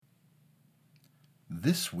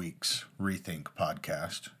This week's Rethink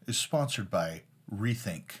podcast is sponsored by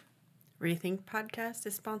Rethink. Rethink podcast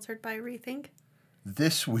is sponsored by Rethink?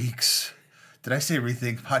 This week's... Did I say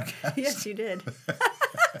Rethink podcast? Yes, you did.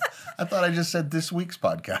 I thought I just said this week's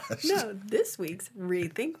podcast. No, this week's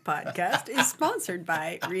Rethink podcast is sponsored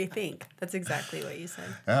by Rethink. That's exactly what you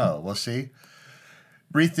said. Oh, well, see?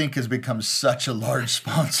 Rethink has become such a large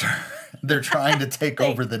sponsor. They're trying to take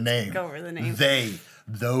over the name. Take over the name.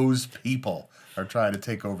 Those people are trying to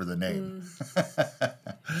take over the name.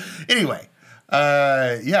 Anyway,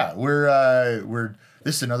 we're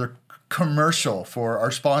this is another commercial for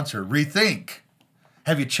our sponsor, Rethink.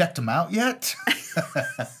 Have you checked them out yet?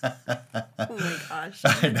 Oh my gosh.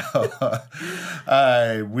 I know.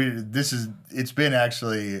 It's been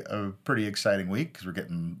actually a pretty exciting week because we're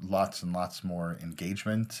getting lots and lots more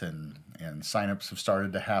engagement and signups have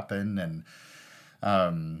started to happen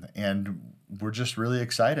and we're just really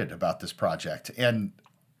excited about this project. And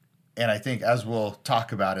I think, as we'll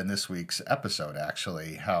talk about in this week's episode,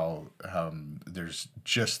 actually, how there's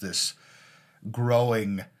just this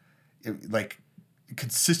growing,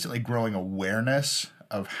 consistently growing awareness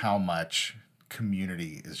of how much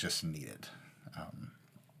community is just needed.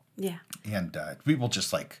 Yeah. And people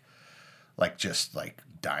just just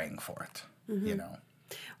dying for it,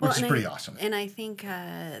 which is pretty awesome. And I think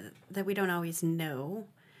that we don't always know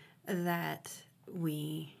that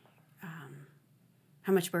we,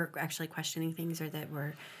 how much we're actually questioning things, or that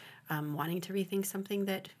we're wanting to rethink something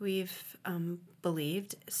that we've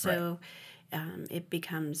believed. So it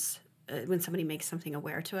becomes, when somebody makes something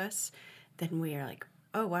aware to us, then we are like,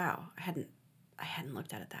 oh wow, I hadn't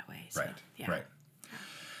looked at it that way. So, right. Yeah. Right.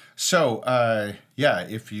 So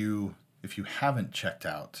if you haven't checked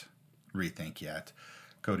out Rethink yet,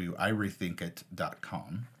 go to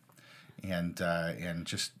irethinkit.com and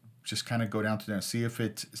just kind of go down to there and see if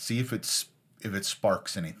it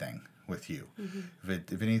sparks anything with you. Mm-hmm.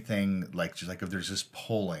 If anything, if there's this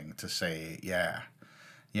polling to say,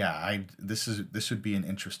 this would be an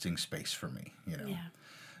interesting space for me, Yeah.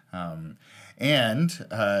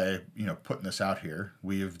 Putting this out here,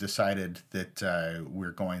 we have decided that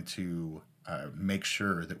we're going to make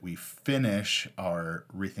sure that we finish our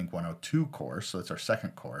Rethink 102 course, so it's our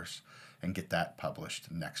second course, and get that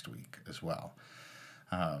published next week as well.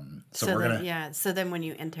 So then when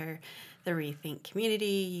you enter the Rethink community,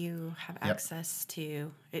 you have access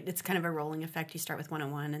to it. It's kind of a rolling effect. You start with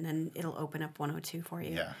 101, and then it'll open up 102 for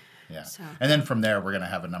you. Yeah. So. And then from there, we're going to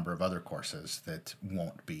have a number of other courses that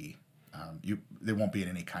won't be they won't be in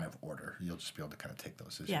any kind of order. You'll just be able to kind of take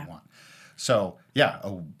those as you want. So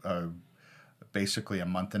basically a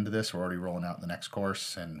month into this, we're already rolling out the next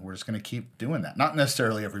course, and we're just going to keep doing that. Not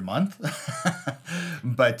necessarily every month,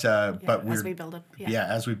 but as we build them.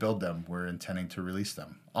 As we build them, we're intending to release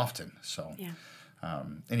them often. So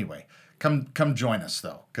anyway, come join us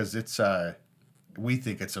though, because it's we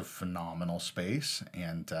think it's a phenomenal space,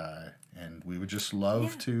 and we would just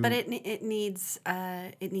love to. But it needs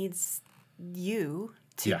you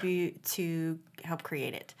to help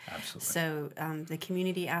create it. Absolutely. So the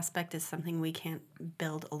community aspect is something we can't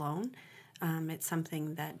build alone. It's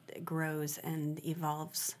something that grows and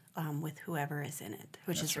evolves with whoever is in it,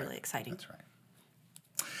 which is really exciting. That's right.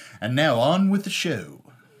 And now on with the show.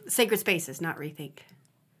 Sacred Spaces, not Rethink.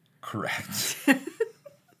 Correct.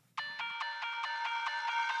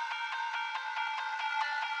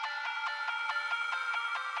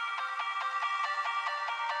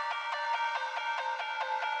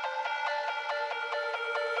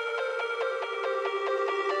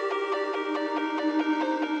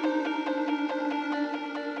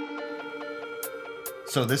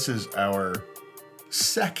 So this is our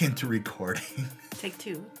second recording. Take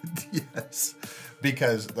two. Yes,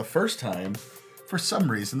 because the first time, for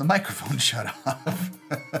some reason, the microphone shut off.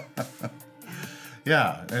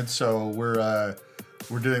 And so we're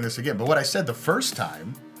doing this again. But what I said the first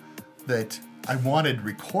time that I wanted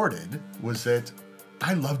recorded was that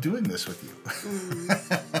I love doing this with you.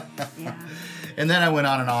 Yeah. And then I went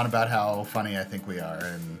on and on about how funny I think we are,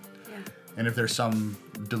 and if there's some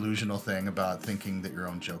delusional thing about thinking that your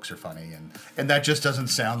own jokes are funny, and that just doesn't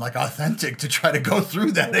sound like authentic to try to go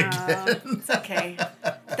through that again. It's okay.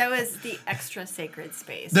 That was the extra sacred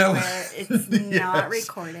space where it's not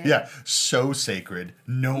recorded. Yeah, so sacred.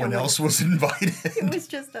 No one else was invited. It was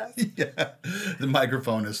just us. Yeah. The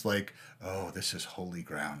microphone is like, oh, this is holy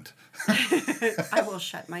ground. I will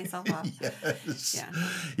shut myself off. Yes.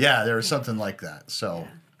 Yeah, there was something like that. So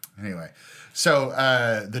anyway. So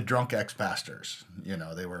the Drunk Ex-Pastors,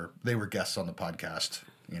 they were guests on the podcast,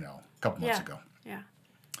 a couple months ago. Yeah.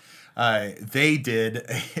 They did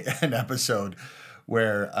an episode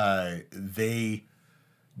where they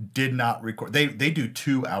did not record. They do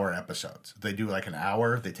 2-hour episodes. They do like an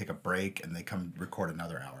hour, they take a break, and they come record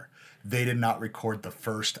another hour. They did not record the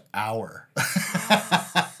first hour.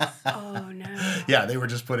 Oh, no. Yeah, they were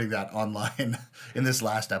just putting that online in this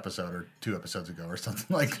last episode or 2 episodes ago or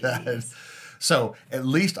something like that. So at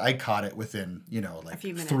least I caught it within, like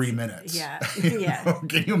 3 minutes. Yeah. Yeah.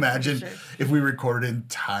 Can you imagine Sure. if we recorded an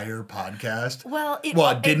entire podcast? Well,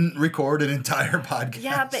 it didn't record an entire podcast.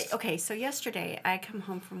 Yeah, but okay, so yesterday I come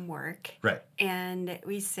home from work. Right. And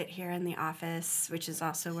we sit here in the office, which is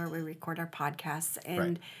also where we record our podcasts.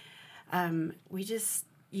 And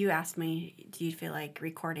you asked me, do you feel like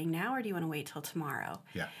recording now or do you want to wait till tomorrow?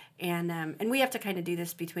 Yeah. And we have to kind of do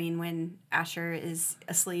this between when Asher is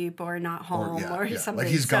asleep or not home or something. Like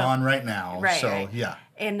he's gone right now. Right. So, right. yeah.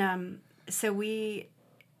 And so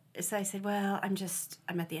I said, well,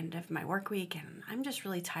 I'm at the end of my work week and I'm just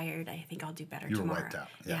really tired. I think I'll do better tomorrow. You were wiped out.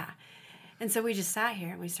 Yeah. And so we just sat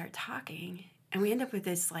here and we start talking and we end up with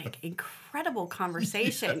this incredible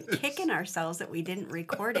conversation, kicking ourselves that we didn't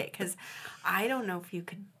record it because I don't know if you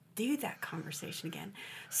could do that conversation again.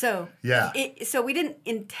 So yeah. So we didn't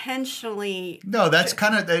intentionally. No, that's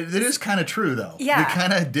it is kind of true though. Yeah. We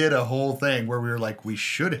kind of did a whole thing where we were like, we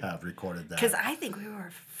should have recorded that. Because I think we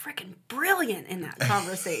were freaking brilliant in that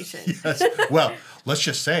conversation. Yes. Well, let's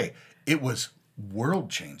just say it was world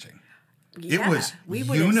changing. Yeah, it was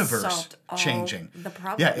universe changing. The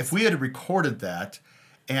problems. Yeah, if we had recorded that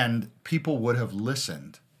and people would have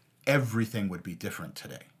listened, everything would be different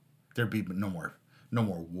today. There'd be no more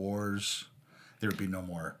wars. There would be no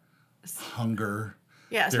more hunger.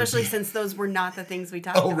 Yeah, especially since those were not the things we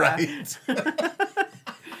talked about. Oh, right.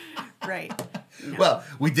 Right. No. Well,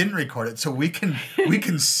 we didn't record it, so we can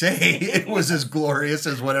say it was as glorious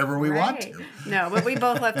as whatever we want to. No, but we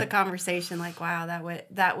both left the conversation like, wow, that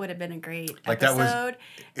would have been a great episode.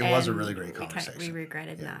 It was a really great conversation. We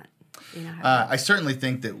regretted not. I certainly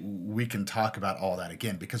think that we can talk about all that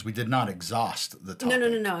again because we did not exhaust the topic.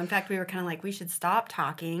 No. In fact, we were kind of like, we should stop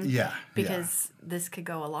talking. Yeah. Because this could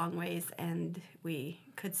go a long ways and we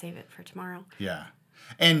could save it for tomorrow. Yeah.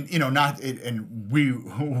 And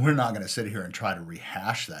we're not going to sit here and try to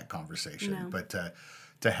rehash that conversation, but to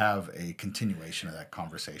have a continuation of that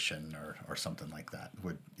conversation or something like that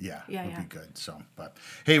would be good. So, but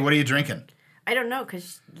hey, what are you drinking? I don't know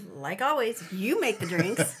because, like always, you make the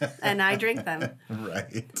drinks and I drink them.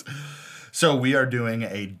 Right. So we are doing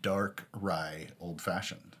a dark rye old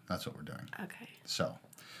fashioned. That's what we're doing. Okay. So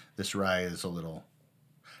this rye is a little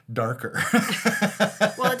darker.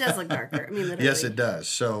 Well, it does look darker. I mean, literally. Yes, it does.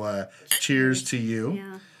 So, cheers to you.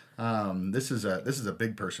 Yeah. This is a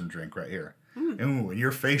big person drink right here. Ooh, and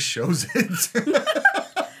your face shows it.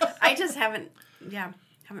 I just haven't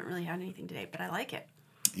really had anything today, but I like it.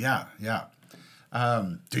 Yeah.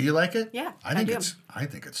 Do you like it? Yeah, I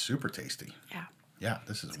think it's super tasty. Yeah. Yeah,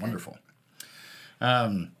 this is wonderful.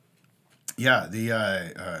 The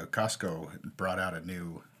Costco brought out a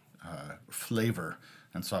new flavor.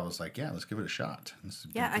 And so I was like, let's give it a shot.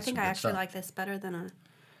 I think I actually like this better than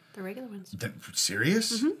the regular ones.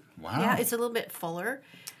 Serious? Mm-hmm. Wow. Yeah, it's a little bit fuller.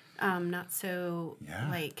 Not so,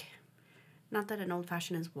 not that an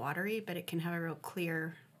old-fashioned is watery, but it can have a real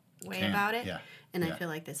clear way about it. Yeah. And I feel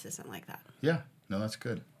like this isn't like that. Yeah. No, that's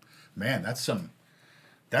good. Man, that's some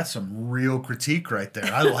real critique right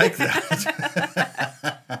there. I like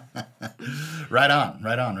that. Right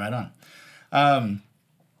on.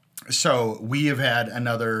 So we have had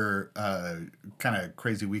another kind of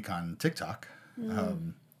crazy week on TikTok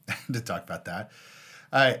to talk about that.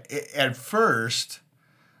 At first,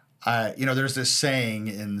 there's this saying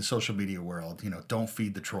in the social media world, don't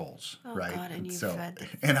feed the trolls, right? God, and you fed them.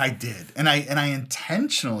 And I did, and I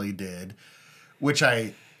intentionally did, which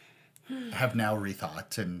I have now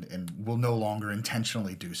rethought and will no longer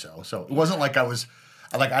intentionally do so. So it wasn't like I was.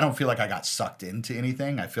 I don't feel like I got sucked into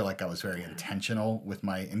anything. I feel like I was very intentional with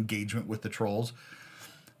my engagement with the trolls.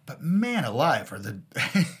 But man alive,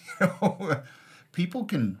 people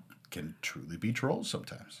can truly be trolls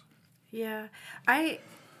sometimes. Yeah.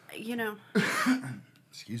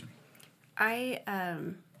 Excuse me. I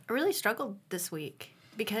really struggled this week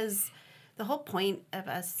because the whole point of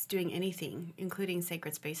us doing anything, including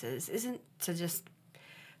sacred spaces, isn't to just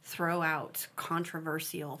throw out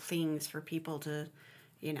controversial things for people to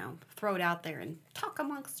throw it out there and talk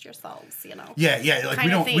amongst yourselves, Yeah. Like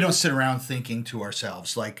we don't sit around thinking to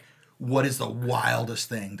ourselves like, what is the wildest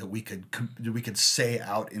thing that we could say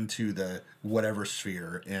out into the whatever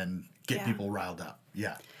sphere and get people riled up.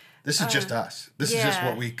 Yeah. This is just us. This is just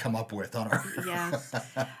what we come up with on our. Yeah.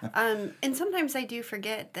 And sometimes I do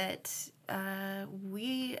forget that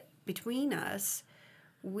between us,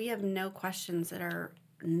 we have no questions that are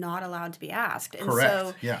not allowed to be asked. And Correct.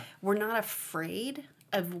 so Yeah. we're not afraid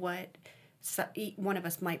of what one of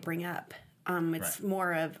us might bring up. It's Right.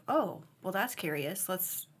 more of, oh, well, that's curious.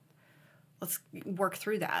 Let's work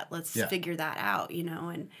through that. Let's Yeah. figure that out,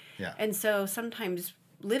 and Yeah. and so sometimes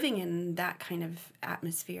living in that kind of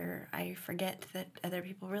atmosphere, I forget that other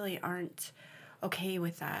people really aren't okay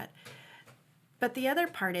with that. But the other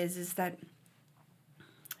part is that,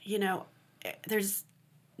 there's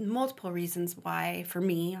multiple reasons why, for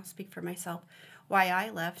me, I'll speak for myself, why I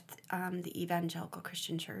left the Evangelical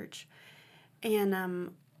Christian Church.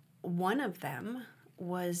 And one of them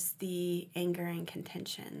was the anger and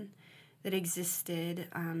contention that existed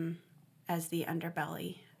as the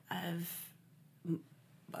underbelly of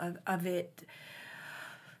it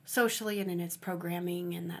socially and in its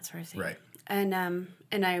programming and that sort of thing. Right.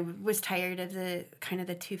 And I was tired of the kind of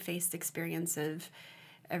the two-faced experience of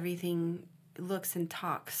everything looks and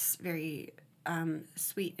talks very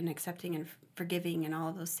sweet and accepting and forgiving and all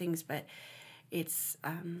of those things, but it's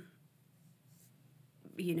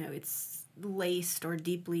it's laced or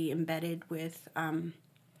deeply embedded with some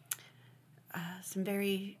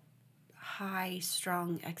very high,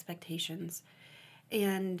 strong expectations.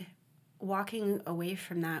 And walking away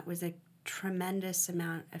from that was a tremendous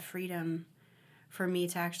amount of freedom for me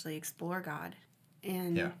to actually explore God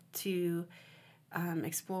and to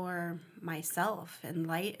explore myself in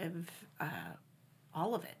light of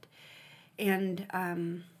all of it. And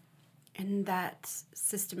that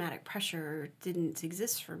systematic pressure didn't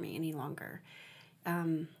exist for me any longer.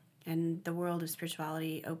 And the world of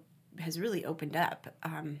spirituality has really opened up.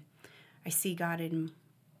 I see God in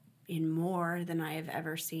more than I have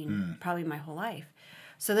ever seen probably my whole life.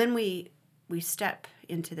 So then we step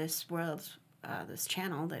into this world, this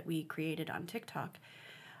channel that we created on TikTok,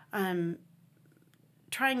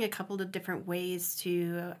 trying a couple of different ways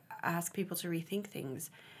to ask people to rethink things.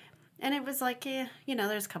 And it was like,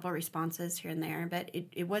 there's a couple of responses here and there, but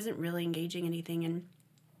it wasn't really engaging anything.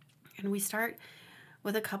 And we start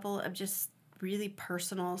with a couple of just really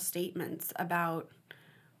personal statements about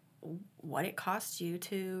what it costs you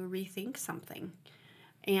to rethink something.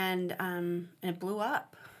 And it blew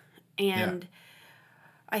up. And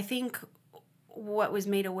I think what was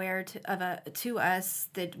made aware to us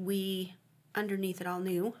that we, underneath it all,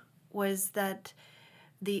 knew was that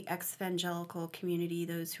the ex-evangelical community,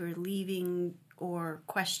 those who are leaving or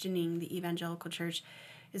questioning the evangelical church,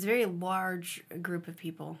 is a very large group of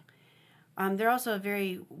people. They're also a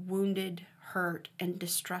very wounded, hurt, and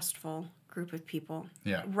distrustful group of people,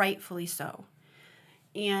 rightfully so.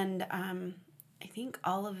 And I think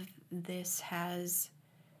all of this has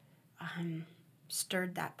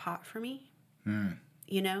stirred that pot for me.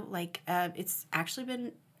 It's actually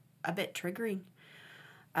been a bit triggering.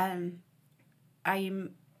 I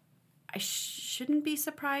shouldn't be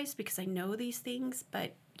surprised because I know these things,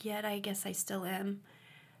 but yet I guess I still am,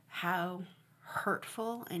 how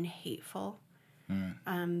hurtful and hateful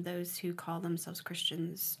those who call themselves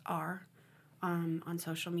Christians are on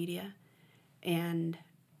social media. And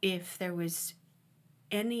if there was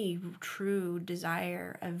any true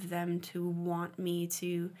desire of them to want me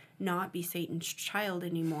to not be Satan's child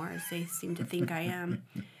anymore, as they seem to think I am,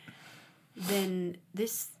 then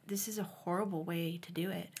this is a horrible way to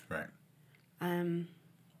do it. Right.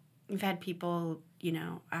 We've had people,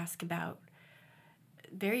 ask about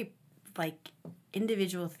very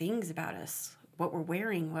individual things about us, what we're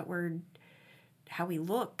wearing, how we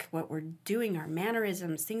look, what we're doing, our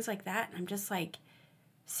mannerisms, things like that. And I'm just like,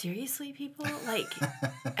 seriously, people?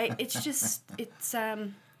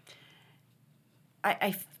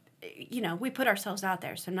 We put ourselves out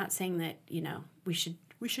there. So I'm not saying that, we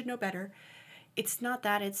should know better. It's not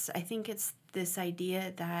that. I think it's this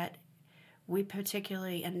idea that we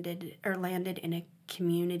particularly landed in a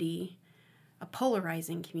community, a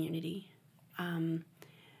polarizing community,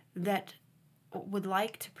 that would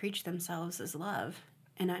like to preach themselves as love,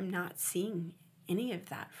 and I'm not seeing any of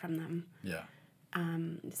that from them. Yeah.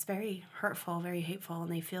 It's very hurtful, very hateful,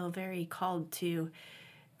 and they feel very called to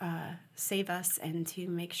save us and to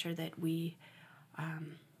make sure that we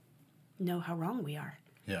know how wrong we are.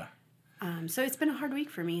 Yeah. So it's been a hard week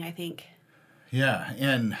for me, I think. Yeah,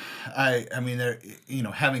 and I mean, there,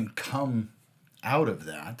 having come out of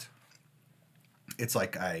that, it's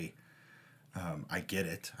like I get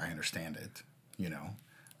it, I understand it,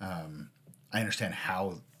 I understand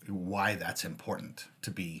why that's important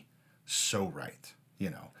to be so right,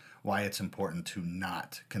 why it's important to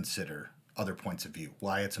not consider other points of view,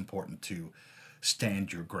 why it's important to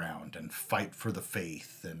stand your ground and fight for the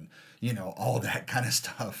faith and, all that kind of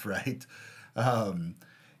stuff, right?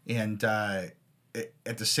 And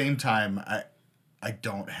at the same time, I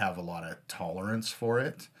don't have a lot of tolerance for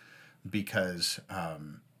it because I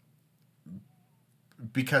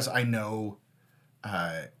know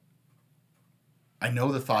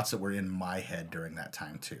the thoughts that were in my head during that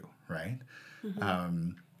time too, right?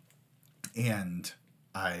 Mm-hmm. And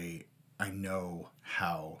I know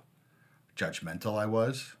how judgmental I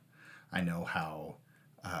was. I know how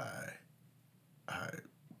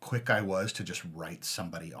quick I was to just write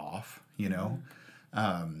somebody off, you know.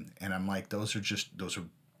 And I'm like, those are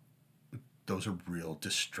real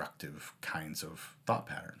destructive kinds of thought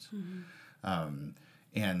patterns.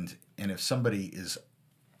 And if somebody is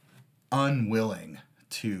unwilling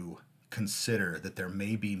to consider that there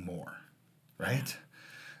may be more, right?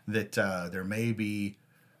 That there may be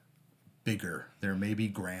bigger, there may be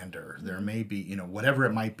grander, there may be, whatever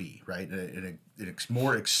it might be, right? An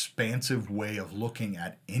more expansive way of looking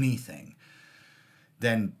at anything,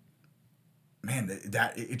 then, man,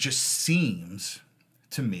 that it just seems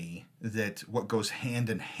to me that what goes hand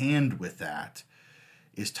in hand with that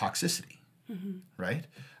is toxicity, right?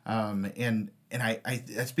 And I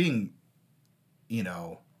that's being, you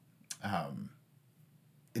know, I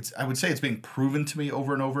would say it's being proven to me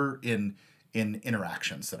over and over in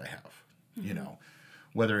interactions that I have,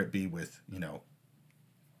 whether it be with,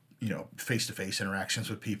 face-to-face interactions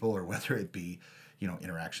with people, or whether it be,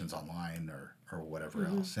 interactions online or whatever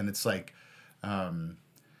else. And it's like, and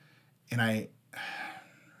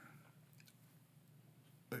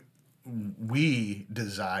we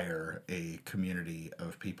desire a community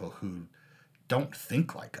of people who don't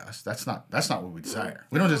think like us. That's not what we desire.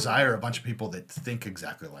 We don't desire a bunch of people that think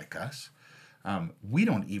exactly like us. We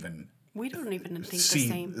don't even think the see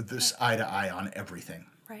same. this eye to eye on everything.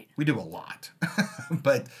 Right. We do a lot,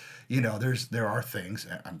 but there are things.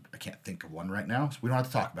 I can't think of one right now, so we don't have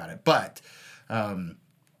to talk about it. But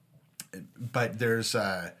there's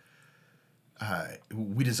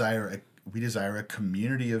we desire a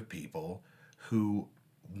community of people who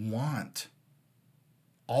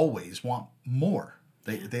always want more.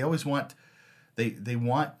 They always want they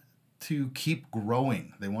want to keep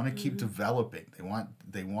growing. They want to keep developing.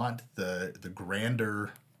 They want the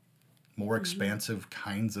grander, more expansive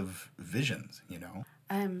kinds of visions,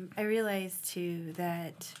 I realized too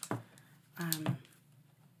that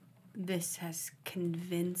this has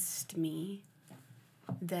convinced me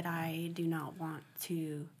that I do not want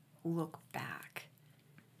to look back.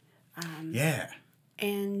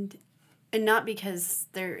 And not because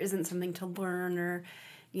there isn't something to learn or,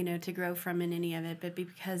 to grow from in any of it, but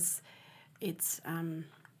because it's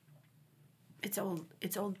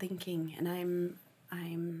old thinking, and I'm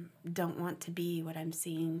don't want to be what I'm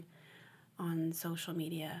seeing on social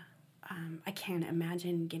media. I can't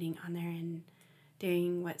imagine getting on there and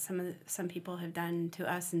doing what some people have done to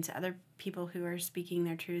us and to other people who are speaking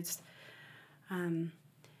their truths.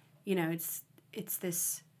 It's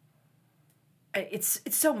this. It's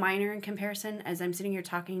so minor in comparison, as I'm sitting here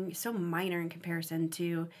talking, so minor in comparison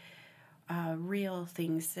to real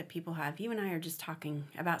things that people have. You and I are just talking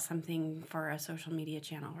about something for a social media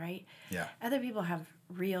channel, right? Yeah. Other people have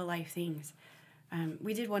real life things.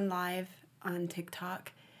 We did one live on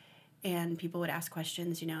TikTok, and people would ask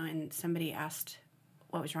questions, and somebody asked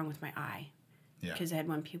what was wrong with my eye, because I had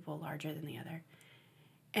one pupil larger than the other,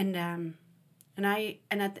 and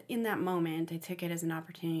in that moment, I took it as an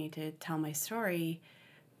opportunity to tell my story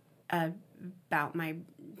about my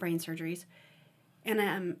brain surgeries,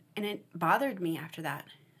 and it bothered me after that,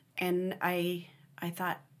 and I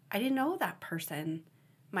thought I didn't owe that person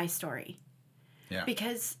my story,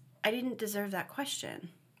 because I didn't deserve that question.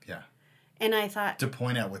 Yeah. And I thought to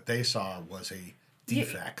point out what they saw was a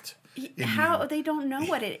defect. How they don't know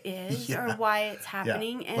what it is or why it's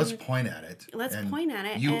happening. And let's point at it.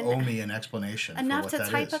 You owe me an explanation enough for what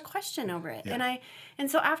to type a question over it. Yeah. And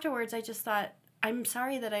so afterwards, I just thought, I'm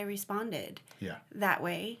sorry that I responded that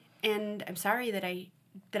way, and I'm sorry that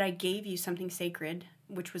I gave you something sacred,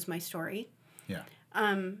 which was my story. Yeah.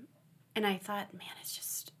 And I thought, man,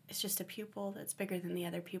 it's just a pupil that's bigger than the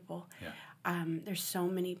other pupil. Yeah. There's so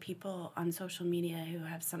many people on social media who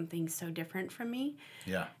have something so different from me.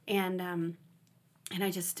 Yeah. And I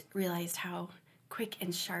just realized how quick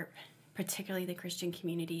and sharp, particularly the Christian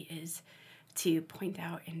community, is to point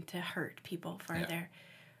out and to hurt people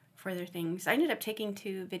for their things. I ended up taking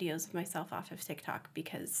 2 videos of myself off of TikTok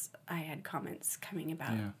because I had comments coming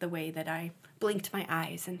about the way that I blinked my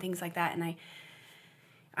eyes and things like that. And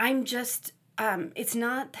I'm just... it's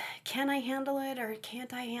not, can I handle it or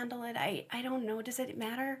can't I handle it? I don't know. Does it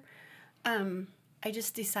matter? I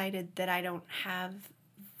just decided that I don't have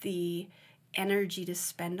the energy to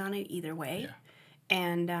spend on it either way.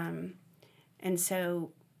 Yeah. And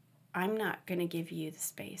so I'm not going to give you the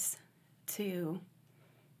space to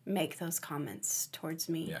make those comments towards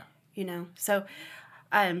me. Yeah. You know? So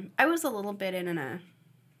I was a little bit in a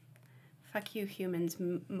fuck you humans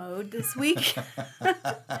mode this week.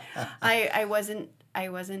 I wasn't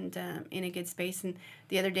in a good space. And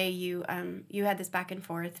the other day you had this back and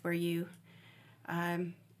forth where you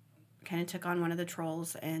kind of took on one of the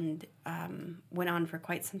trolls and went on for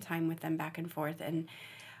quite some time with them back and forth. And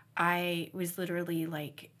I was literally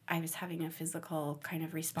like, I was having a physical kind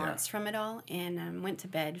of response from it all, and went to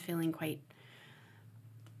bed feeling quite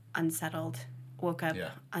unsettled. Woke up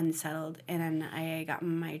unsettled, and then I got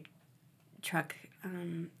in my truck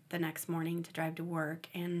the next morning to drive to work,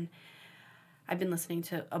 and I've been listening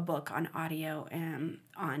to a book on audio and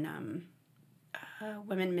on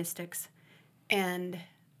women mystics, and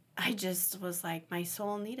I just was like, my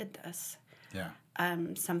soul needed this. Yeah.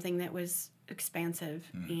 Something that was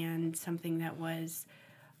expansive and something that was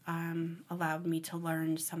allowed me to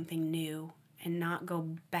learn something new and not go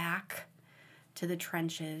back to the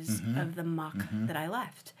trenches of the muck that I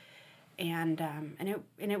left. And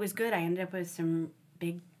it was good. I ended up with some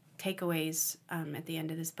big takeaways at the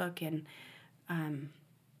end of this book, and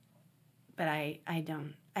but I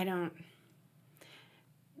don't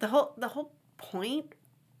the whole point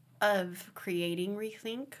of creating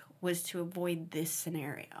Rethink was to avoid this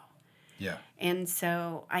scenario. Yeah. And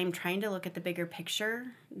so I'm trying to look at the bigger picture,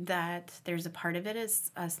 that there's a part of it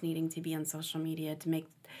is us needing to be on social media to make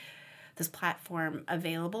this platform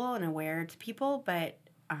available and aware to people, but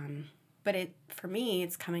it, for me,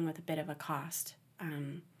 it's coming with a bit of a cost.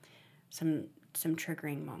 Some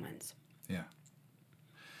triggering moments. Yeah.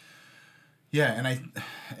 Yeah, and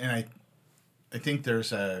I think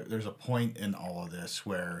there's a point in all of this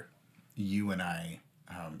where you and I,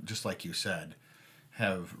 just like you said,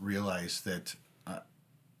 have realized that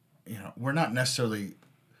we're not necessarily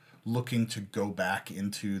looking to go back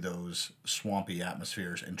into those swampy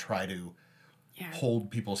atmospheres and try to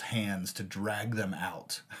hold people's hands to drag them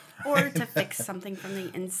out. Right? Or to fix something from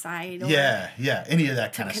the inside. Or Any of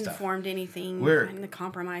that kind of stuff. To conform to anything, find the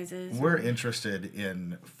compromises. We're interested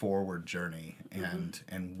in forward journey,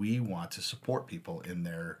 and we want to support people in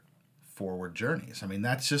their forward journeys. I mean,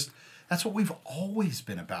 that's what we've always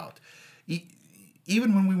been about.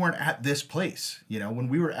 Even when we weren't at this place, when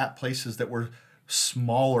we were at places that were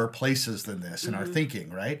smaller places than this in our thinking,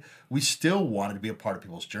 right? We still wanted to be a part of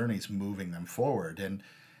people's journeys, moving them forward. And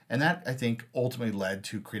that, I think, ultimately led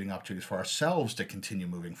to creating opportunities for ourselves to continue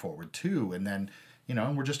moving forward too. And then,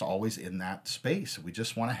 and we're just always in that space. We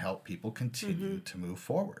just want to help people continue to move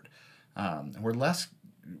forward. And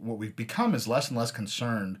what we've become is less and less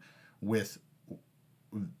concerned with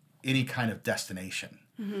any kind of destination.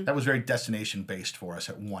 That was very destination based for us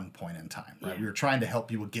at one point in time, right? We were trying to help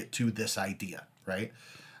people get to this idea, right?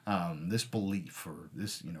 This belief or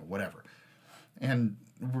this, whatever. And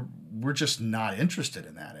we're just not interested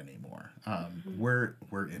in that anymore.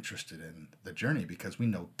 We're interested in the journey because we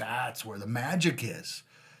know that's where the magic is.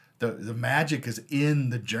 The magic is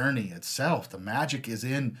in the journey itself. The magic is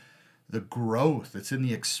in the growth. It's in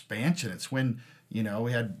the expansion. It's when,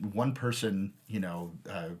 we had one person,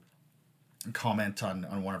 comment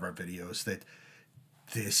on one of our videos that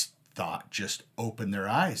this thought just opened their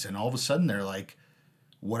eyes, and all of a sudden they're like,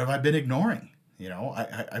 what have I been ignoring?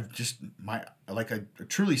 I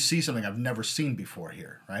truly see something I've never seen before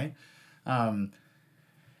here, right? And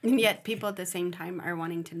yet people at the same time are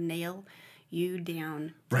wanting to nail you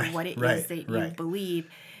down for what it is that you believe.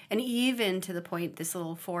 And even to the point, this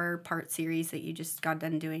little 4-part series that you just got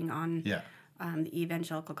done doing on the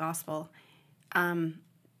evangelical gospel,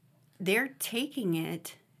 they're taking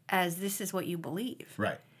it as this is what you believe.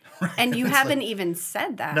 Right. And you haven't even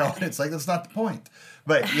said that. No, it's like, that's not the point.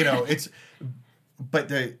 But, it's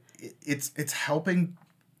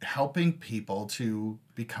helping people to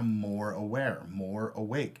become more aware, more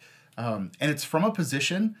awake. And it's from a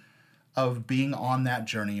position of being on that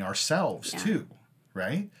journey ourselves too,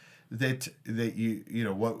 right? That the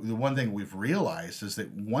one thing we've realized is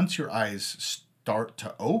that once your eyes start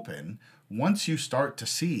to open, once you start to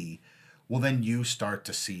see, well, then you start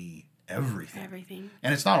to see everything.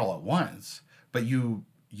 And it's not all at once, but you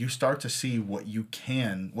start to see what you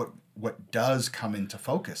can, what does come into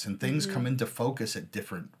focus, and things come into focus at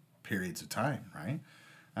different periods of time, right?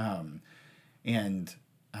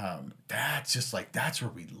 That's just like, that's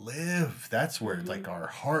where we live. That's where like our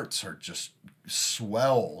hearts are just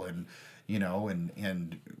swell, and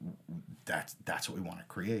and that's what we want to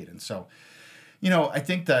create. And so, I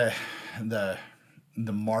think the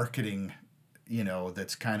marketing,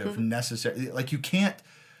 that's kind of necessary. Like you can't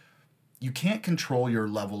control your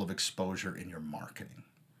level of exposure in your marketing,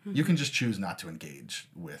 You can just choose not to engage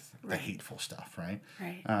with the Right. hateful stuff, right?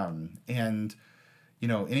 Right. And,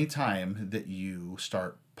 anytime that you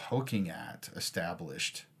start poking at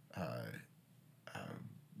established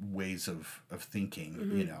ways of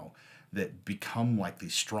thinking, that become like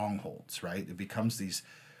these strongholds, right? It becomes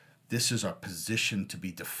this is a position to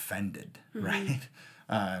be defended, right?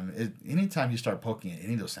 Anytime you start poking at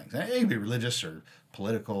any of those things, it can be religious or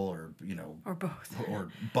political or, Or both. or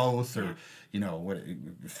both, or, what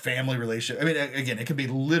family relationship. I mean, again, it could be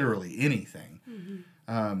literally anything.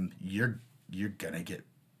 You're going to get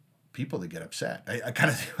people that get upset. I kind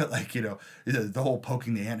of think about like, the whole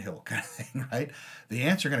poking the anthill kind of thing, right? The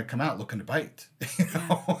ants are going to come out looking to bite,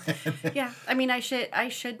 Yeah. I mean, I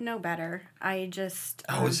should know better. I just.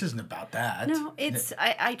 This isn't about that. No,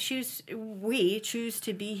 we choose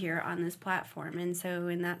to be here on this platform. And so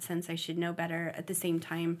in that sense, I should know better. At the same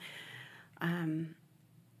time,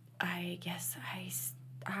 I guess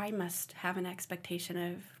I must have an expectation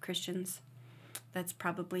of Christians. That's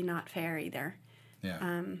probably not fair either.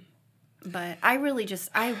 Yeah. But I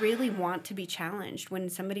really want to be challenged. When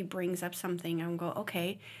somebody brings up something, I'm go,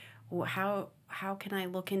 okay, well, how can I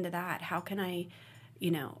look into that? How can I,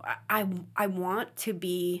 I want to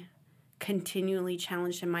be continually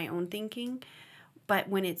challenged in my own thinking, but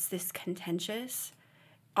when it's this contentious,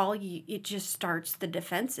 it just starts the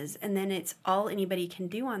defenses, and then it's all anybody can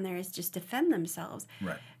do on there is just defend themselves.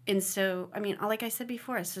 Right. And so, I mean, like I said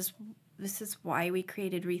before, this is why we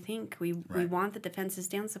created Rethink. We want the defenses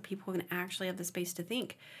down so people can actually have the space to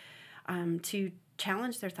think, to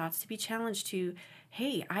challenge their thoughts, to be challenged to,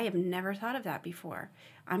 hey, I have never thought of that before.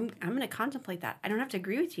 I'm going to contemplate that. I don't have to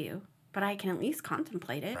agree with you, but I can at least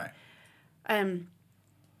contemplate it. Right.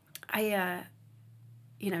 I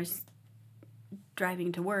was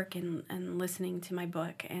driving to work and listening to my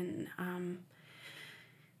book, and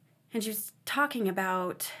she was talking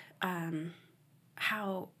about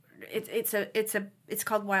how it's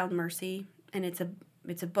called Wild Mercy, and it's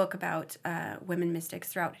a book about women mystics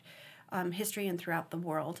throughout history and throughout the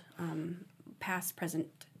world, past, present,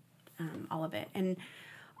 all of it, and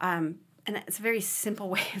it's a very simple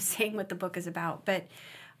way of saying what the book is about. But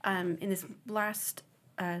in this last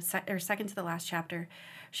second to the last chapter,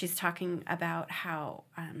 she's talking about how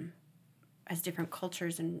as different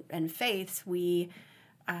cultures and faiths we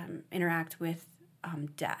interact with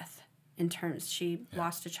death. In terms, she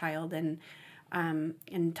lost a child and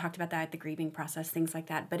talked about that, the grieving process, things like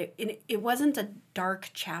that. But it wasn't a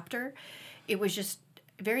dark chapter. It was just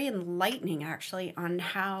very enlightening, actually, on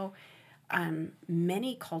how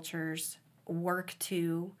many cultures work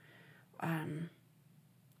to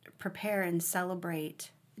prepare and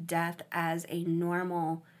celebrate death as a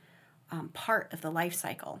normal part of the life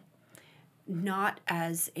cycle, not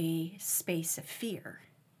as a space of fear,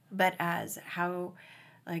 but as how,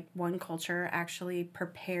 like, one culture actually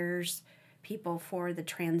prepares people for the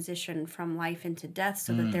transition from life into death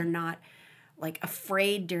so that they're not like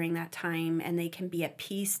afraid during that time, and they can be at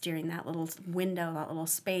peace during that little window, that little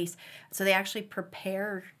space. So they actually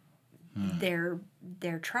prepare their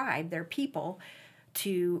tribe, their people,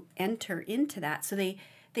 to enter into that. So they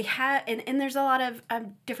had, and there's a lot of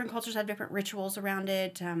different cultures have different rituals around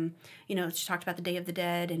it. She talked about the Day of the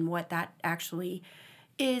Dead and what that actually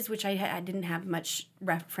is, which I didn't have much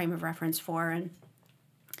frame of reference for.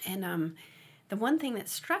 And the one thing that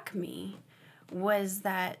struck me was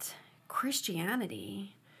that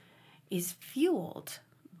Christianity is fueled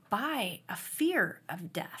by a fear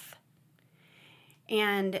of death.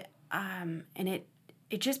 And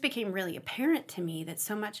it just became really apparent to me that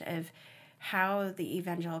so much of how the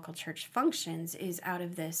evangelical church functions is out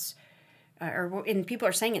of this, and people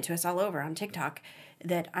are saying it to us all over on TikTok,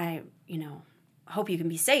 that I hope you can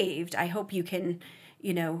be saved. I hope you can,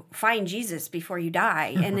 find Jesus before you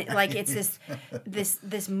die. And it's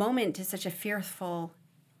this moment to such a fearful,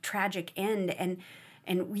 tragic end.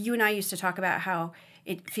 And you and I used to talk about how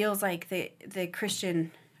it feels like the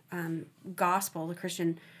Christian gospel, the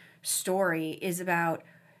Christian story is about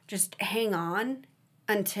just hang on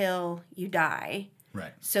until you die,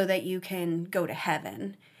 right, so that you can go to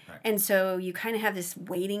heaven. Right. And so you kind of have this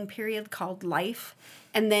waiting period called life,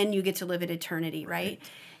 and then you get to live at eternity, right?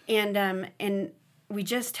 And we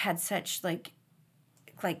just had such like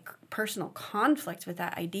personal conflict with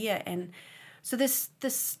that idea. And so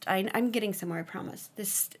I'm getting somewhere, I promise.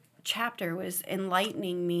 This chapter was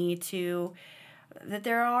enlightening me to that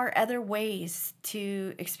there are other ways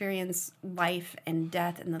to experience life and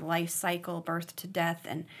death and the life cycle, birth to death,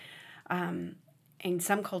 and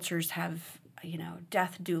some cultures have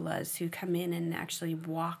death doulas who come in and actually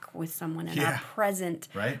walk with someone and Yeah. are present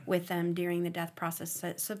Right. with them during the death process,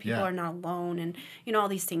 so people Yeah. are not alone, and all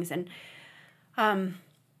these things. And I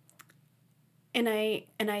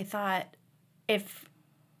thought, if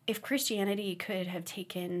Christianity could have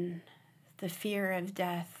taken the fear of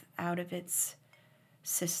death out of its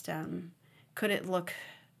system, could it look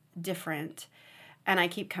different? And I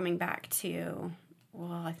keep coming back to,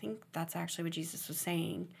 well, I think that's actually what Jesus was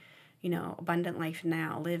saying, abundant life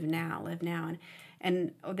now, live now, live now.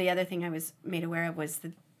 And the other thing I was made aware of was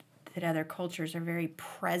that other cultures are very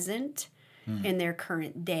present in their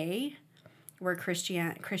current day, where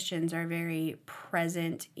Christians are very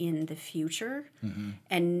present in the future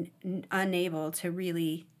and unable to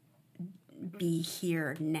really be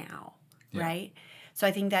here now, right? So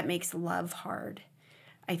I think that makes love hard.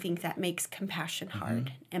 I think that makes compassion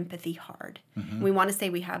hard, empathy hard. We want to say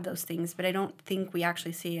we have those things, but I don't think we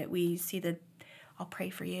actually see it. We see the, I'll pray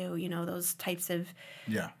for you, those types of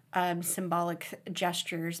symbolic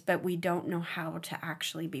gestures, but we don't know how to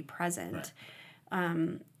actually be present.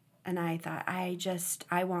 Right. And I thought,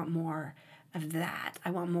 I want more of that.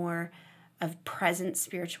 I want more of present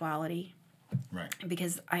spirituality. Right.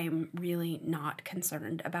 Because I'm really not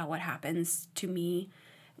concerned about what happens to me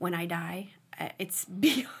when I die. It's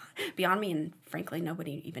beyond me, and frankly,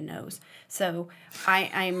 nobody even knows. So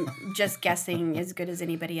I'm just guessing as good as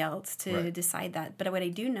anybody else to decide that. But what I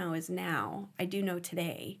do know is now. I do know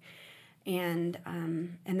today. And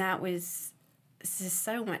that was just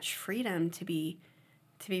so much freedom to be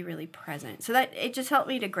really present. So that it just helped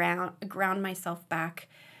me to ground myself back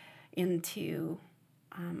into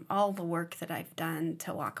all the work that I've done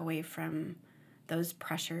to walk away from those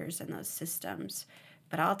pressures and those systems.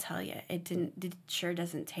 But I'll tell you, it sure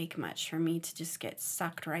doesn't take much for me to just get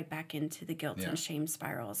sucked right back into the guilt and shame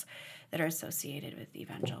spirals that are associated with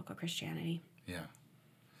evangelical Christianity. Yeah.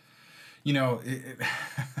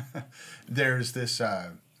 There's this.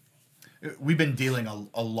 We've been dealing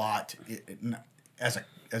a lot as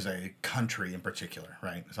a country in particular,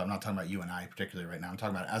 right? So I'm not talking about you and I particularly right now. I'm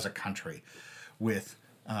talking about as a country with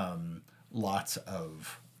lots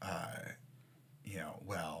of,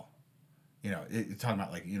 talking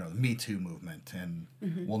about the Me Too movement and,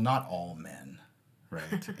 well, not all men,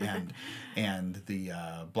 right? and the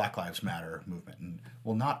Black Lives Matter movement and,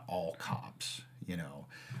 well, not all cops,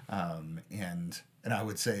 and I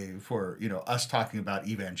would say for, us talking about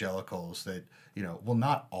evangelicals that, well,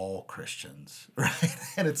 not all Christians, right?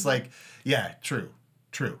 And it's like, yeah, true.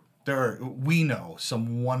 We know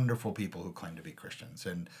some wonderful people who claim to be Christians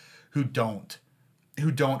and who don't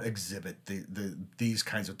exhibit these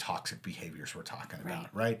kinds of toxic behaviors we're talking about,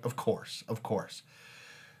 right? Of course.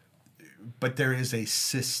 But there is a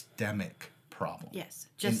systemic problem. Yes,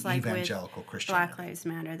 just in like evangelical with Christianity. Black Lives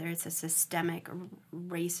Matter, there's a systemic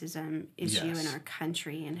racism issue in our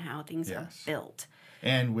country and how things are built.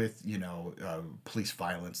 And with police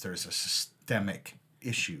violence, there's a systemic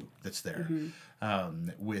issue that's there.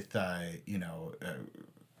 With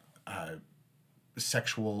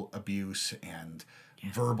sexual abuse and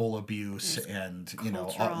verbal abuse and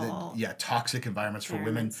toxic environments for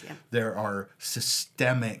women. Yeah. There are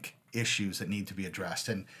systemic issues that need to be addressed,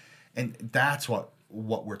 and that's what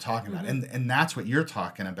we're talking about, and that's what you're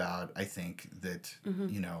talking about. I think that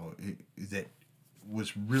that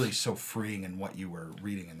was really so freeing in what you were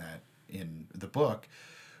reading in the book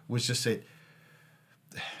was just that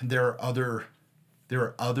there are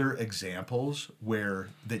other examples where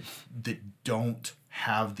that don't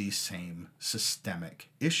have these same systemic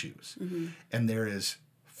issues, and there is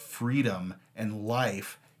freedom and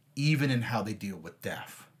life even in how they deal with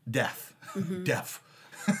death.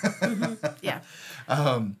 Yeah.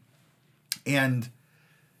 And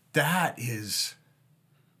that is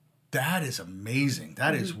amazing.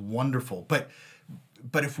 That is wonderful. But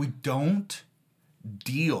if we don't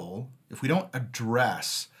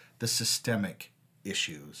address the systemic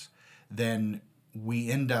issues, then we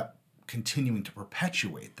end up continuing to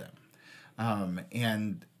perpetuate them.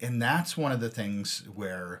 And that's one of the things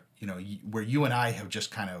where you and I have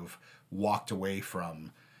just kind of walked away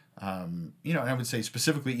from, and I would say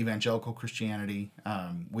specifically evangelical Christianity.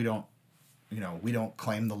 We don't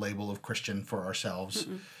claim the label of Christian for ourselves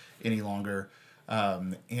any longer.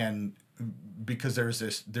 And because there's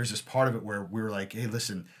this part of it where we're like, hey,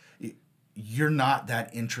 listen, you're not that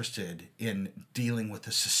interested in dealing with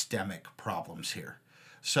the systemic problems here.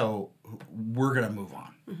 So we're going to move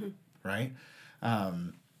on. Right?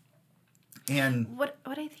 And what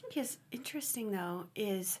I think is interesting, though,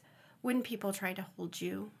 is when people try to hold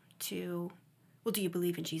you to, well, do you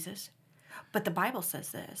believe in Jesus? But the Bible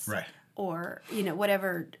says this. Right. Or,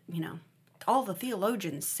 whatever, all the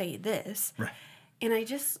theologians say this. Right. And I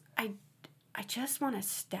just want to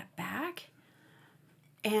step back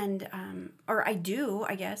and, or I do,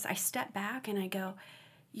 I guess. I step back and I go,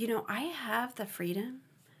 I have the freedom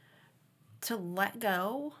to let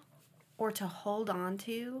go or to hold on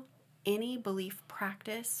to any belief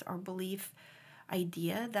practice or belief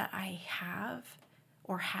idea that I have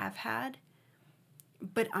or have had,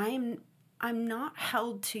 but I'm not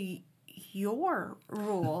held to your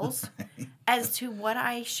rules as to what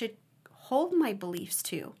I should hold my beliefs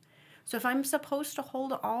to. So if I'm supposed to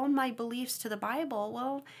hold all my beliefs to the Bible,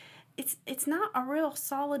 well, it's not a real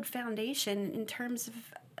solid foundation in terms of,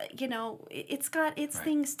 it's got its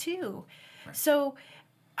things too. Right. So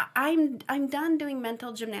I'm done doing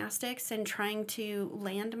mental gymnastics and trying to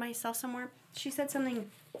land myself somewhere. She said something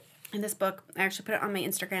in this book. I actually put it on my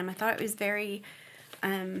Instagram. I thought it was very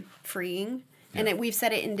freeing. Yeah. And we've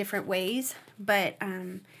said it in different ways, but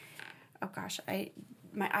oh gosh,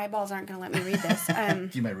 my eyeballs aren't going to let me read this.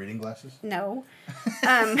 Do you my reading glasses? No.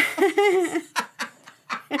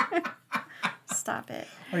 Stop it.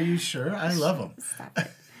 Are you sure? I love them. Stop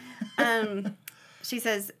it. She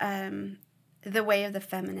says, the way of the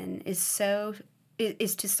feminine is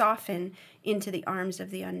to soften into the arms of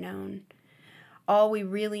the unknown. All we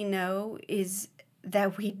really know is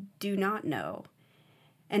that we do not know.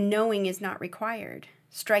 And knowing is not required.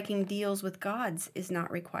 Striking deals with gods is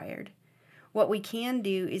not required. What we can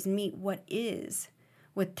do is meet what is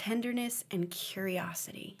with tenderness and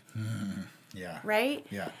curiosity. Yeah. Right?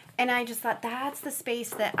 Yeah. And I just thought that's the space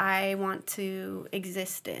that I want to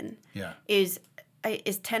exist in. Yeah. Is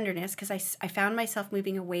tenderness, because I found myself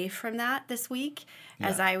moving away from that this week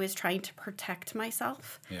as I was trying to protect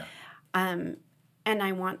myself. Yeah. And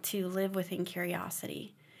I want to live within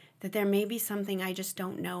curiosity, that there may be something I just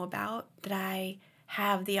don't know about that I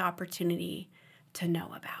have the opportunity to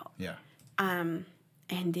know about. Yeah. And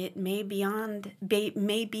it may be beyond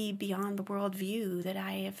the worldview that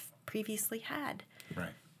I have previously had.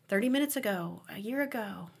 Right. 30 minutes ago, a year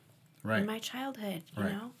ago, right. in my childhood, you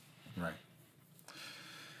know? Right.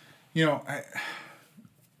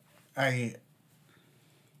 I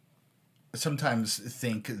sometimes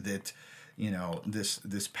think that,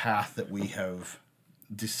 this path that we have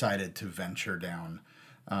decided to venture down,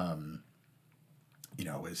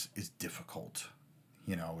 is difficult.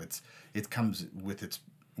 It comes with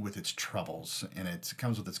its troubles, and it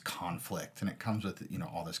comes with its conflict, and it comes with,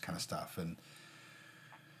 all this kind of stuff.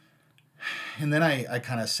 And then I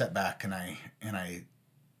kind of set back and I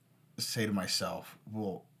say to myself,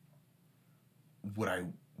 well, would I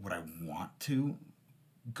want to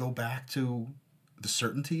go back to the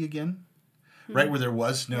certainty again? Mm-hmm. Right? Where there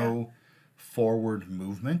was no forward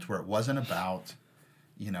movement, where it wasn't about,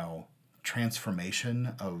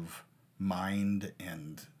 transformation of mind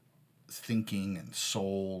and thinking and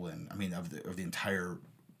soul and of the entire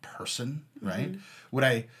person, right? Mm-hmm.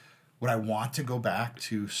 Would I want to go back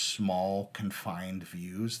to small confined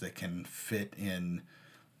views that can fit in,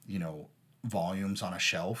 volumes on a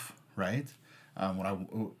shelf, right? Would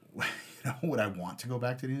I want to go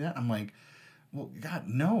back to doing that? I'm like, well, God,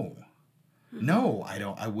 no. Mm-hmm. No, I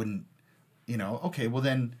don't. I wouldn't. Okay, well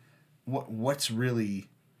then, what's really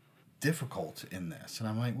difficult in this? And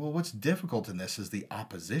I'm like, well, what's difficult in this is the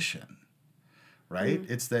opposition, right?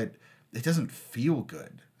 Mm-hmm. It's that it doesn't feel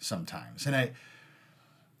good sometimes, and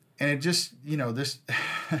it just, this,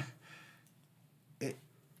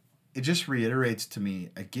 it just reiterates to me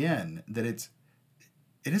again that it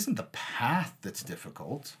isn't the path that's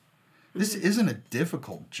difficult. This isn't a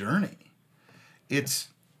difficult journey. It's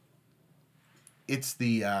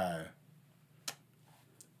the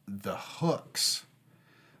hooks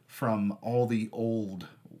from all the old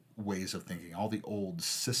ways of thinking, all the old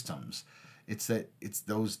systems. It's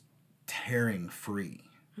those tearing free,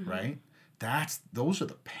 right? Those are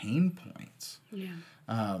the pain points. Yeah.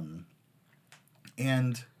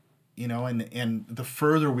 And the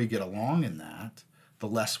further we get along in that, the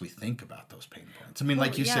less we think about those pain points.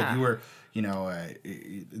 Like you said, you were,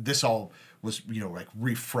 this all was, like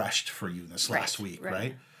refreshed for you this last week,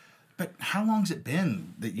 right? But how long's it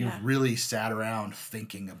been that you've really sat around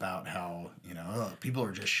thinking about how, people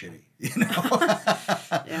are just shitty,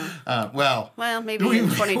 Well, maybe in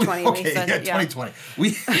 2020. Okay, we said, 2020.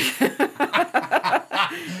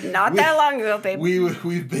 Not that long ago, babe.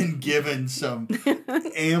 We've been given some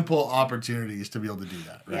ample opportunities to be able to do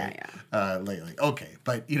that, right? Yeah. Lately. Okay,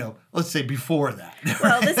 but, let's say before that.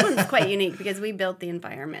 Well, this one's quite unique because we built the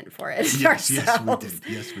environment for it ourselves.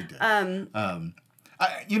 Yes, we did.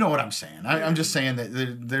 You know what I'm saying. I'm just saying that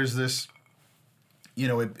there's this,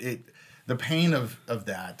 the the pain of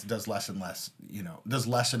that does less and less, does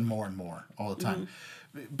lessen more and more all the time.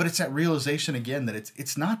 But it's that realization again that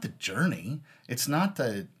it's not the journey, it's not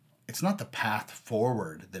the path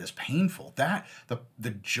forward that is painful. That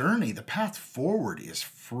the journey, the path forward is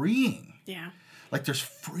freeing. Yeah. Like there's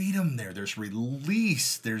freedom there, there's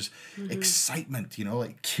release, there's excitement,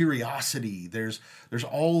 like curiosity. There's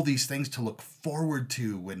all these things to look forward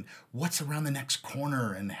to, and what's around the next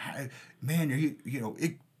corner, and how, man,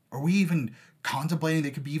 are we even contemplating that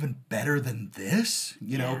it could be even better than this?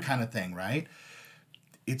 Kind of thing, right?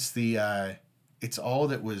 It's it's all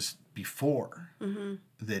that was before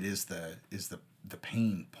that is the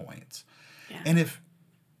pain points. Yeah. And if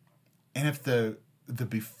the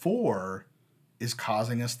before is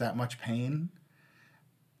causing us that much pain,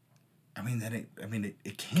 I mean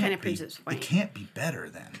it can't kind of be, proves its point. It can't be better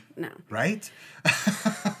then. No. Right?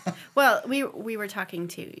 Well, we were talking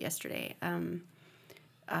too yesterday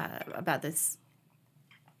about this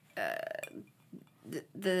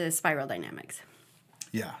the spiral dynamics.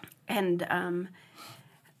 Yeah. And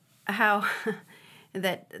how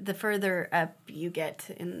that the further up you get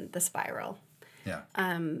in the spiral, Yeah.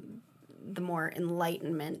 the more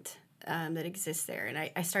enlightenment that exists there. And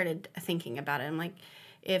I started thinking about it. I'm like,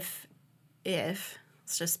 if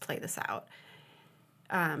let's just play this out.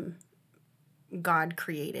 God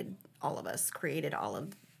created all of us, created all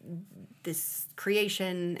of this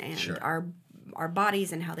creation and Sure. our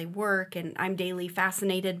bodies and how they work. And I'm daily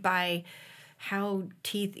fascinated by how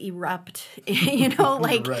teeth erupt,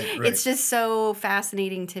 like Right. it's just so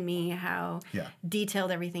fascinating to me how Yeah.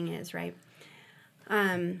 detailed everything is, right?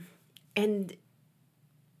 And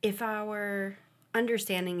if our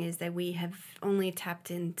understanding is that we have only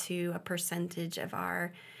tapped into a percentage of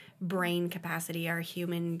our brain capacity, our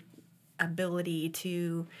human ability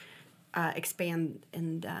to expand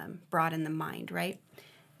and broaden the mind, right?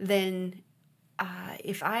 Then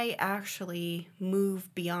if I actually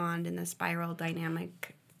move beyond in the spiral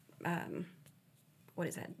dynamic,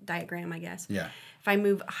 diagram, I guess. Yeah. If I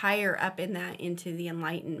move higher up in that into the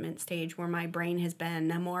enlightenment stage where my brain has been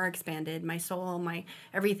more expanded, my soul,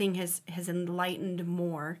 everything has enlightened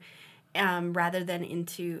more, rather than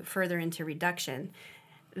further into reduction,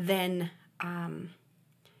 then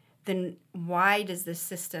why does the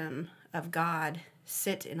system of God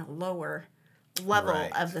sit in a lower level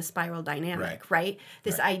Right. of the spiral dynamic, right?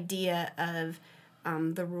 This idea of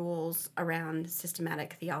the rules around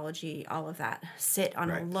systematic theology, all of that, sit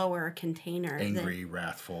on a lower container. Angry,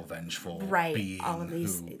 wrathful, vengeful being. All of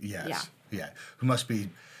these. Who must be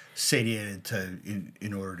satiated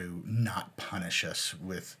in order to not punish us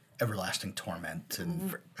with everlasting torment.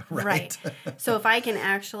 And right. So if I can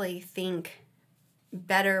actually think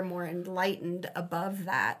better, more enlightened above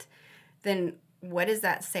that, then what does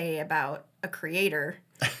that say about a creator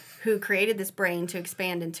who created this brain to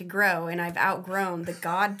expand and to grow, and I've outgrown the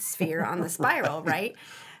God sphere on the spiral, right?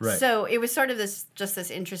 Right. So it was sort of this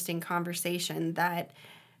interesting conversation that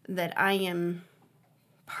I am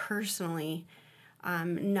personally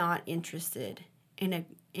not interested in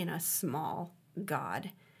a small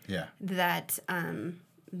God. Yeah. That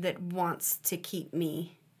wants to keep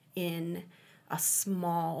me in a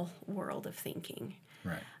small world of thinking.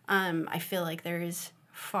 Right. I feel like there is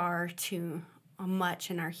far too much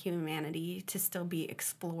in our humanity to still be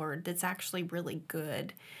explored that's actually really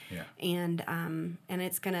good. Yeah. And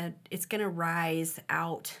it's gonna rise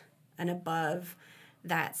out and above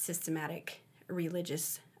that systematic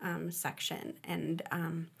religious section, and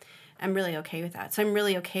I'm really okay with that. So I'm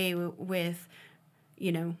really okay with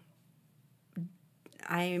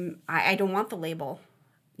I don't want the label.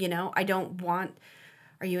 I don't want,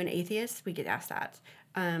 are you an atheist? We get asked that.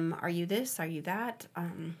 Are you this? Are you that?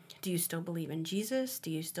 Do you still believe in Jesus?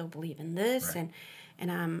 Do you still believe in this? Right.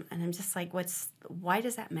 And I'm just like, why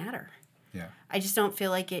does that matter? Yeah. I just don't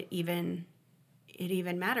feel like it even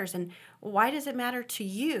matters. And why does it matter to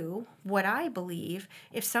you what I believe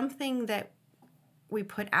if something that we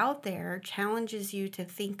put out there challenges you to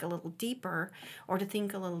think a little deeper or to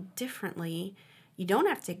think a little differently? You don't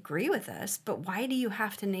have to agree with us, but why do you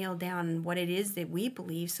have to nail down what it is that we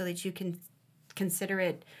believe so that you can consider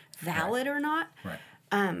it valid or not? Right.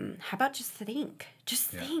 How about just think?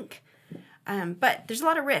 Think. But there's a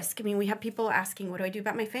lot of risk. I mean, we have people asking, what do I do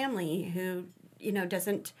about my family who,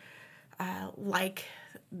 doesn't like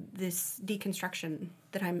this deconstruction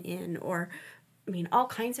that I'm in, or, all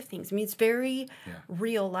kinds of things. It's very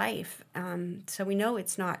real life. So we know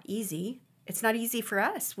it's not easy. It's not easy for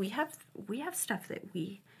us. We have stuff that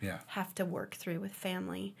we have to work through with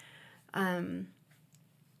family. But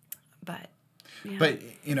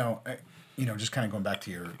just kind of going back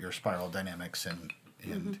to your spiral dynamics and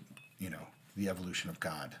the evolution of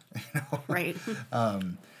God. You know? Right.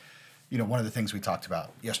 One of the things we talked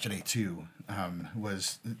about yesterday too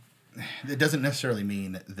was it doesn't necessarily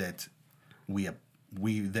mean that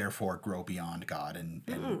we therefore grow beyond God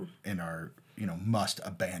and are must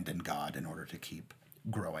abandon God in order to keep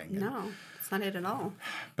growing. No, it's not it at all.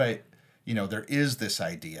 But there is this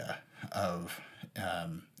idea of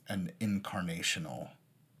an incarnational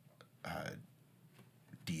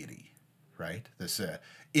deity, right? This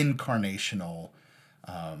incarnational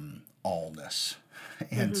allness.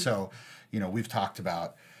 And so, we've talked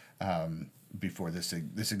about before this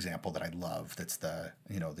example that I love. That's the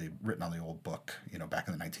written on the old book, back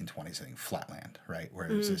in the 1920s, I think, Flatland, right? Where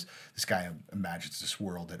it's this guy imagines this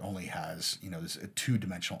world that only has, this a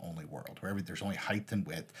two-dimensional only world where there's only height and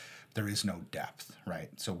width. There is no depth, right?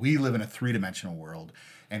 So we live in a three-dimensional world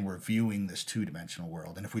and we're viewing this two-dimensional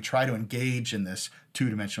world. And if we try to engage in this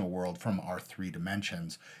two-dimensional world from our three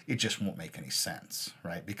dimensions, it just won't make any sense,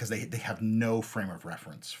 right? Because they have no frame of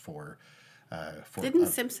reference for Didn't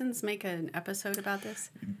Simpsons make an episode about this?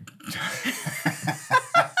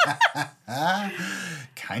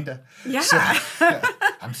 Kinda. Yeah. So,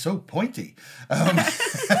 I'm so pointy.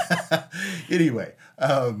 Anyway,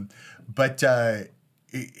 but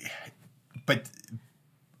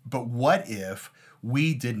what if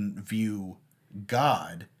we didn't view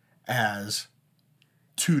God as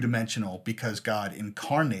two-dimensional because God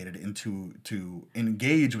incarnated to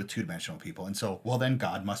engage with two-dimensional people, and so then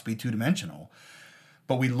God must be two-dimensional.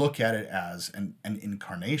 But we look at it as an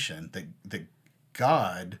incarnation, that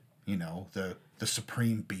God, the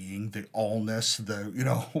supreme being, the allness, the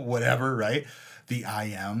whatever, right? The I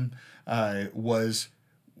am was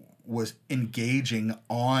engaging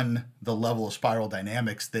on the level of spiral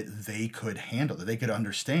dynamics that they could handle, that they could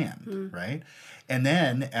understand, right? And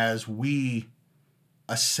then as we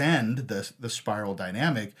ascend the spiral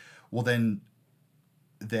dynamic, then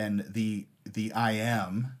the I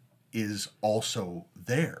am is also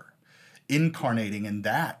there, incarnating in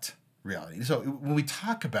that reality. So when we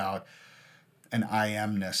talk about an I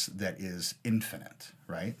amness that is infinite,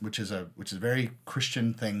 right, which is a very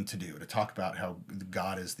Christian thing to do, to talk about how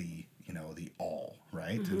God is the all,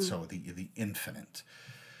 right, and so the infinite.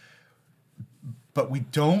 But we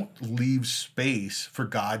don't leave space for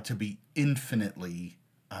God to be infinitely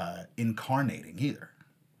incarnating either,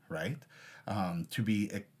 right? To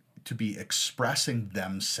be expressing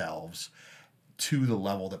themselves to the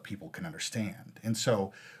level that people can understand. And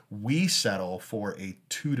so we settle for a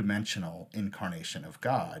two-dimensional incarnation of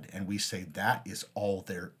God, and we say that is all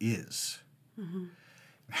there is. Mm-hmm.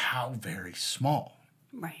 How very small.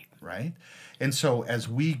 Right. Right? And so as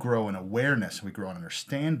we grow in awareness, we grow in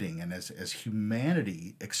understanding, and as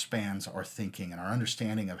humanity expands our thinking and our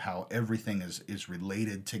understanding of how everything is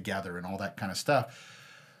related together and all that kind of stuff,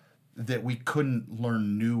 that we couldn't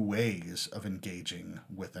learn new ways of engaging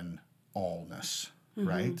with an allness,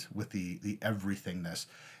 right? With the everythingness.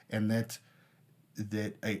 And that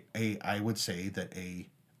I would say that a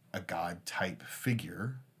God type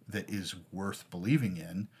figure that is worth believing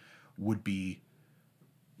in would be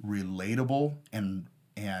relatable and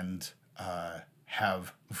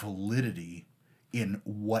have validity in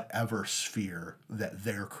whatever sphere that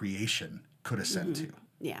their creation could ascend to.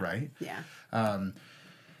 Yeah. Right? Yeah.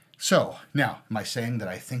 So now, am I saying that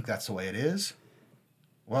I think that's the way it is?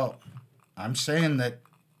 Well, I'm saying that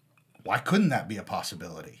why couldn't that be a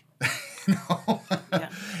possibility? Yeah.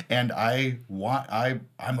 And I'm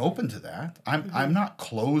open to that. I'm not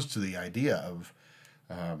closed to the idea of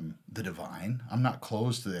the divine. I'm not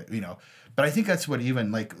close to the, but I think that's what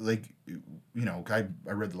even I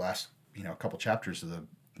read the last, couple chapters of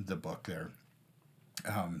the book there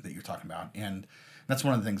that you're talking about. And that's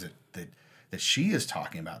one of the things that she is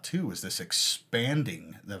talking about too, is this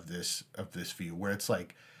expanding of this view where it's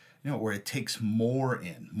like, where it takes more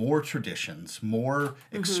traditions, more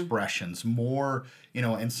expressions, more,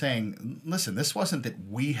 and saying, listen, this wasn't that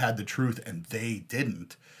we had the truth and they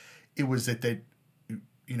didn't. It was that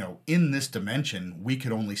in this dimension, we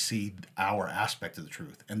could only see our aspect of the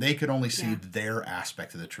truth, and they could only see their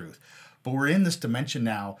aspect of the truth. But we're in this dimension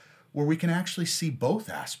now where we can actually see both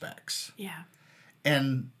aspects. Yeah.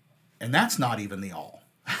 And that's not even the all.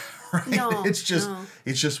 Right? No, it's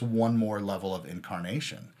just one more level of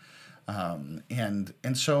incarnation. And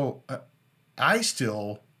so I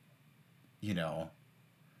still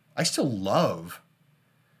love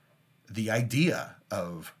the idea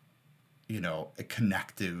of a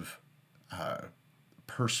connective,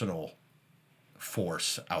 personal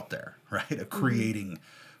force out there, right? A creating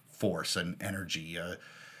force, an energy,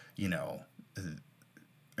 again,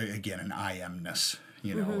 an I amness,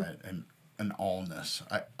 an an allness.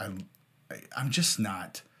 I'm just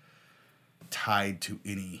not tied to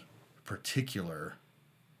any particular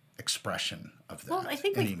expression of that I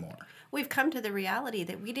think anymore. We've come to the reality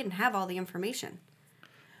that we didn't have all the information.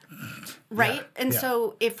 Right? Yeah, And yeah.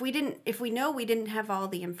 so if we know we didn't have all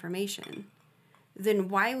the information, then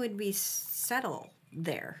why would we settle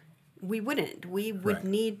there? We wouldn't. We would Right.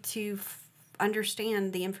 need to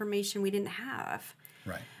understand the information we didn't have.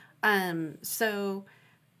 Right. So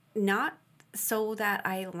not so that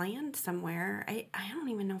I land somewhere. I don't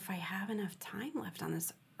even know if I have enough time left on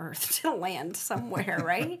this earth to land somewhere,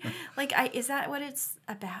 right? Like, is that what it's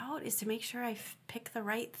about? Is to make sure I pick the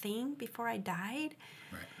right thing before I died?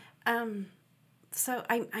 Right. So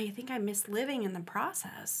I think I miss living in the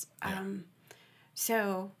process. Yeah.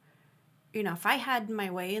 So, if I had my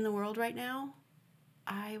way in the world right now,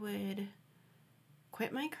 I would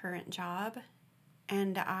quit my current job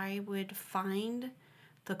and I would find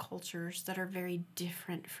the cultures that are very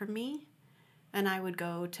different from me, and I would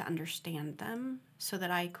go to understand them so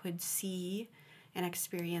that I could see and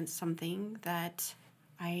experience something that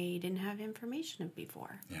I didn't have information of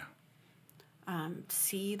before. Yeah.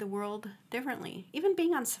 See the world differently. Even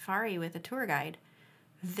being on safari with a tour guide,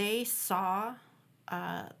 they saw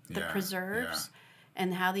the Yeah, preserves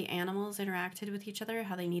and how the animals interacted with each other,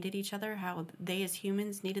 how they needed each other, how they as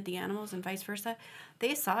humans needed the animals and vice versa.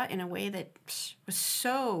 They saw it in a way that was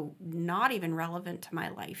so not even relevant to my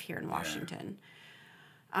life here in Washington.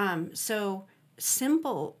 So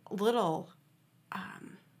simple little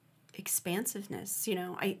expansiveness.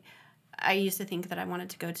 I used to think that I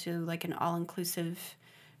wanted to go to like an all-inclusive,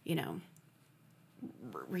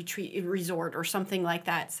 retreat resort or something like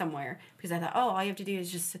that somewhere, because I thought, all you have to do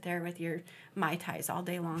is just sit there with your Mai Tais all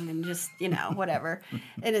day long and just, whatever.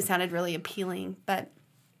 And it sounded really appealing. But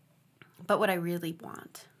what I really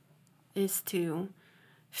want is to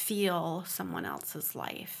feel someone else's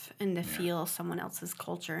life and to feel someone else's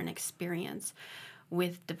culture and experience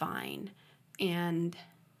with divine and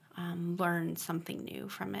learn something new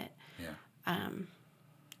from it. Yeah.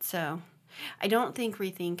 So I don't think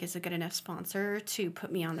Rethink is a good enough sponsor to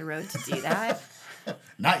put me on the road to do that.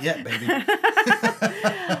 Not yet, baby.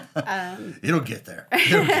 It'll get there.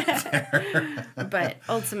 It'll get there. But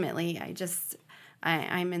ultimately,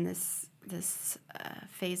 I'm in this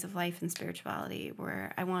phase of life and spirituality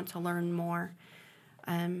where I want to learn more.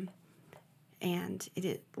 And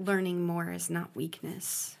learning more is not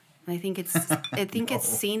weakness. And I think it's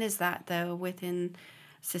seen as that, though, within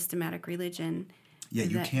systematic religion. Yeah,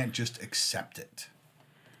 you can't just accept it.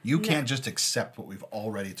 You can't just accept what we've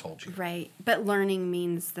already told you. Right. But learning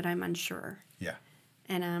means that I'm unsure. Yeah.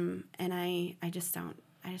 And I just don't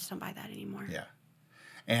buy that anymore. Yeah.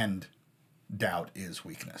 And doubt is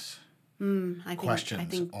weakness. I Questions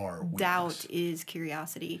think are weakness. Doubt is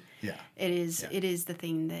curiosity. Yeah. It is the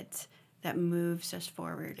thing that moves us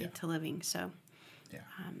forward into living. So Yeah.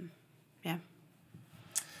 yeah.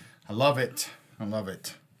 I love it. I love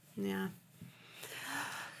it. Yeah.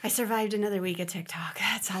 I survived another week of TikTok.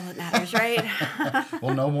 That's all that matters, right?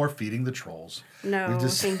 Well, no more feeding the trolls. No,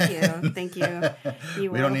 thank you. Thank you.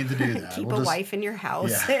 We don't need to do that. Keep a wife in your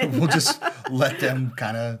house. Yeah, we'll just let them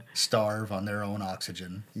kind of starve on their own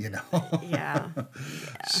oxygen, Yeah.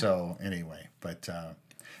 So anyway, but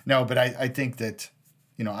no, but I think that,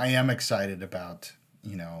 I am excited about,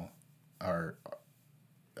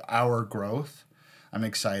 our growth. I'm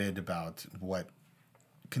excited about what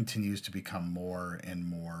continues to become more and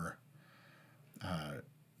more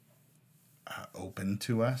open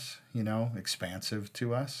to us, expansive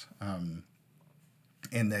to us,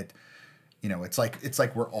 and that, it's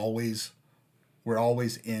like we're always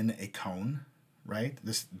in a cone, right?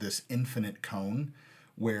 This infinite cone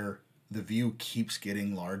where the view keeps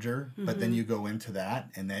getting larger, but then you go into that,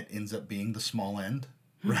 and that ends up being the small end.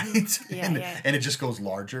 Right? Yeah, and it just goes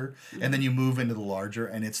larger, and then you move into the larger,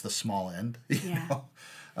 and it's the small end. You know?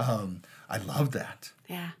 I love that.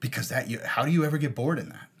 Yeah. Because how do you ever get bored in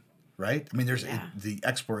that, right? I mean, the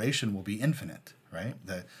exploration will be infinite, right?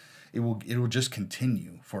 It will just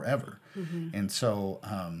continue forever, and so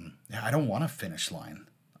I don't want a finish line.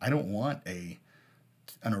 I don't want an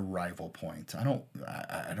arrival point. I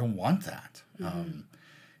don't want that.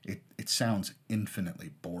 It sounds infinitely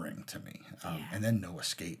boring to me, and then no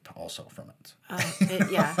escape also from it.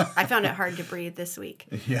 I found it hard to breathe this week.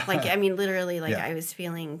 Yeah. Literally, Yeah. I was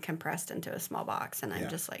feeling compressed into a small box, and I'm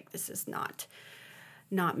just like, this is not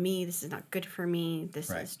me. This is not good for me. This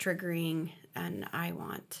is triggering, and I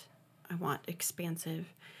want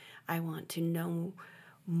expansive. I want to know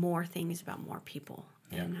more things about more people,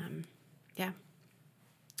 and yeah.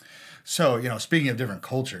 So, speaking of different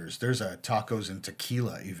cultures, there's a tacos and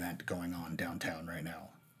tequila event going on downtown right now.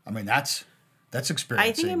 I mean, that's experiencing.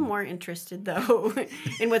 I think I'm more interested, though,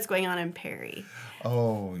 in what's going on in Perry.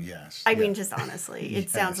 Oh, yes. I mean, just honestly, it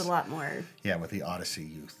sounds a Yes. lot more. Yeah, with the Odyssey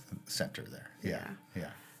Youth Center there. Yeah.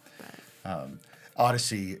 But,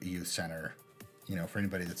 Odyssey Youth Center, for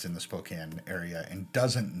anybody that's in the Spokane area and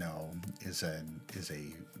doesn't know, is a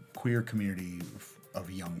queer community of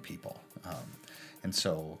young people. And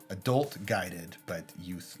so adult guided, but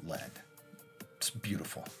youth led. It's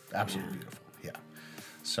beautiful. Absolutely beautiful. Yeah.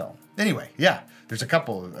 So anyway, there's a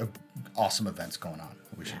couple of awesome events going on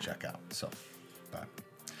that we should check out. So, but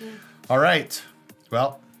all right.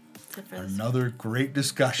 Well, another great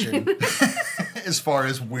discussion as far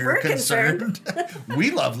as we're concerned.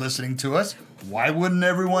 We love listening to us. Why wouldn't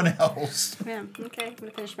everyone else? Yeah. Okay. I'm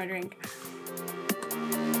going to finish my drink.